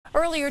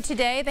Earlier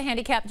today, the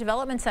Handicap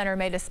Development Center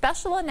made a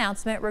special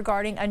announcement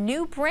regarding a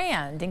new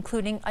brand,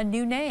 including a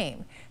new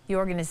name. The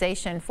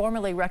organization,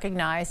 formerly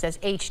recognized as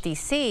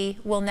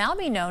HDC, will now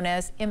be known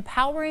as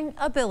Empowering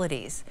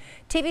Abilities.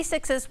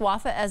 TV6's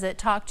Wafa Ezzat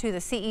talked to the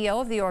CEO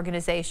of the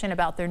organization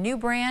about their new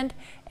brand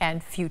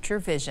and future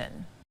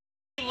vision.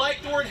 You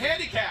like the word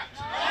handicapped?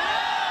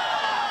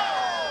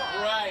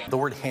 Right. The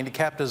word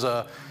handicapped is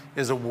a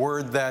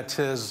word that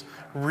is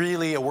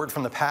really a word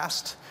from the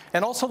past,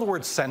 and also the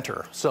word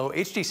center. So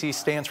HDC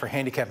stands for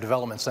Handicap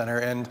Development Center,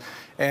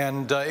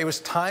 and it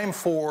was time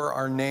for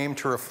our name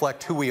to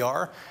reflect who we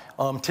are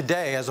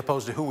today as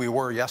opposed to who we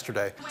were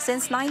yesterday.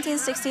 Since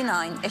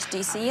 1969,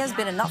 HDC has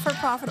been a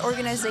not-for-profit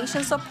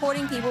organization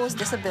supporting people with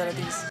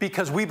disabilities.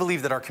 Because we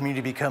believe that our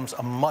community becomes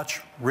a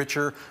much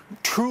richer,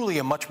 truly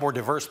a much more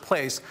diverse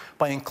place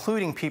by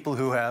including people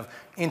who have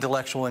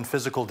intellectual and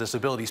physical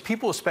disabilities.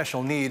 People with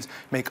special needs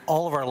make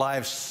all of our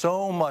lives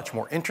so much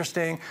more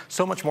interesting,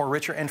 so much more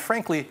richer, and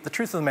frankly, the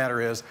truth of the matter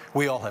is,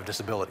 we all have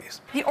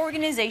disabilities. The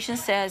organization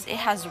says it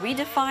has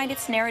redefined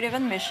its narrative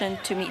and mission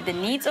to meet the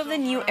needs of the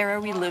new era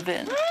we live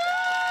in.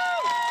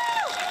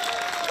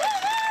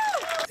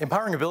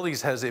 Empowering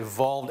Abilities has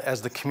evolved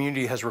as the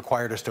community has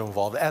required us to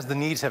evolve, as the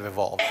needs have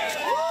evolved.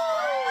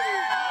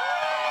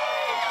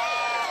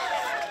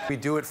 We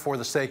do it for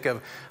the sake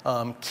of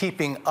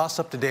keeping us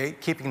up to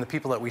date, keeping the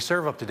people that we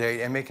serve up to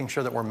date, and making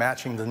sure that we're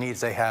matching the needs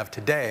they have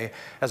today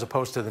as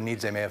opposed to the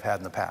needs they may have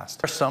had in the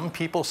past. There are some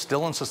people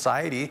still in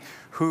society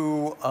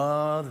who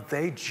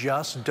they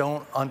just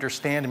don't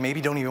understand and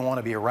maybe don't even want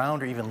to be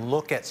around or even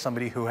look at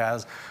somebody who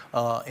has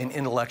an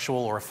intellectual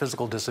or a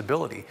physical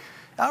disability.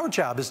 Our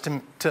job is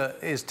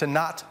to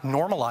not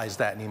normalize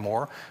that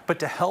anymore, but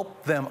to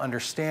help them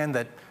understand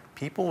that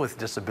people with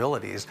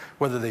disabilities,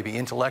 whether they be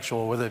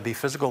intellectual, whether it be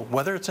physical,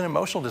 whether it's an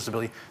emotional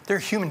disability, they're a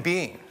human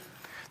being.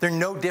 They're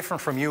no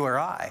different from you or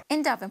I.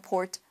 In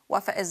Davenport,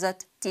 Wafa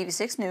Ezzat,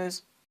 TV6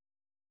 News.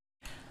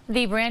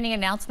 The branding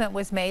announcement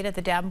was made at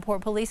the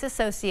Davenport Police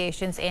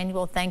Association's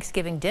annual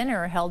Thanksgiving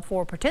dinner held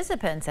for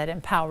participants at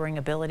Empowering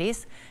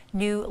Abilities.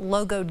 New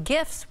logoed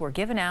gifts were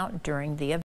given out during the event.